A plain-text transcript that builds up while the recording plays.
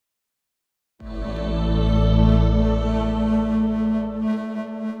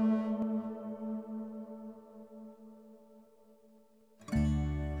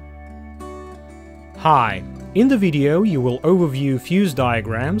Hi! In the video you will overview fuse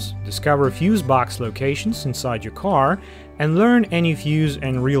diagrams, discover fuse box locations inside your car, and learn any fuse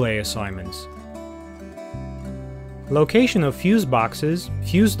and relay assignments. Location of fuse boxes,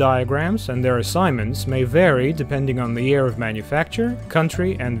 fuse diagrams, and their assignments may vary depending on the year of manufacture,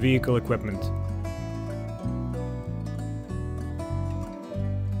 country, and vehicle equipment.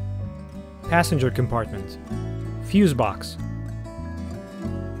 Passenger compartment. Fuse box.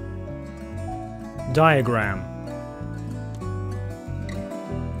 Diagram.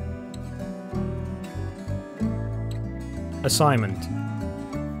 Assignment.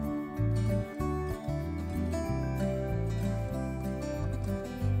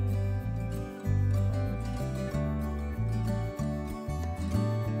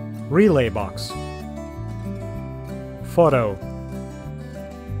 Relay box. Photo.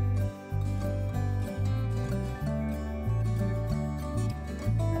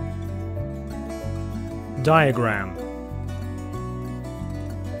 Diagram.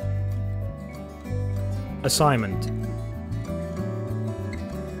 Assignment.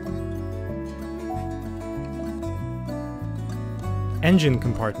 Engine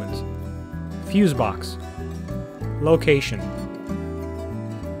compartment. Fuse box. Location.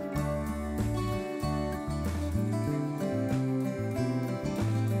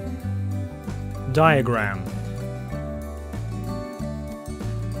 Diagram.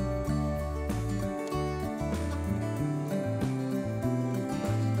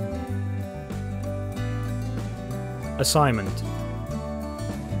 Assignment.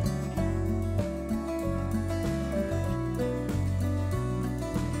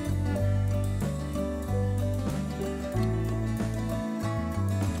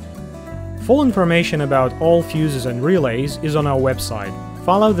 Full information about all fuses and relays is on our website.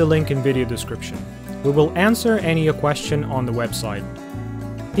 Follow the link in video description. We will answer any question on the website.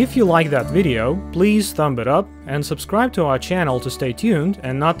 If you like that video, please thumb it up and subscribe to our channel to stay tuned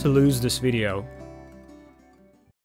and not to lose this video.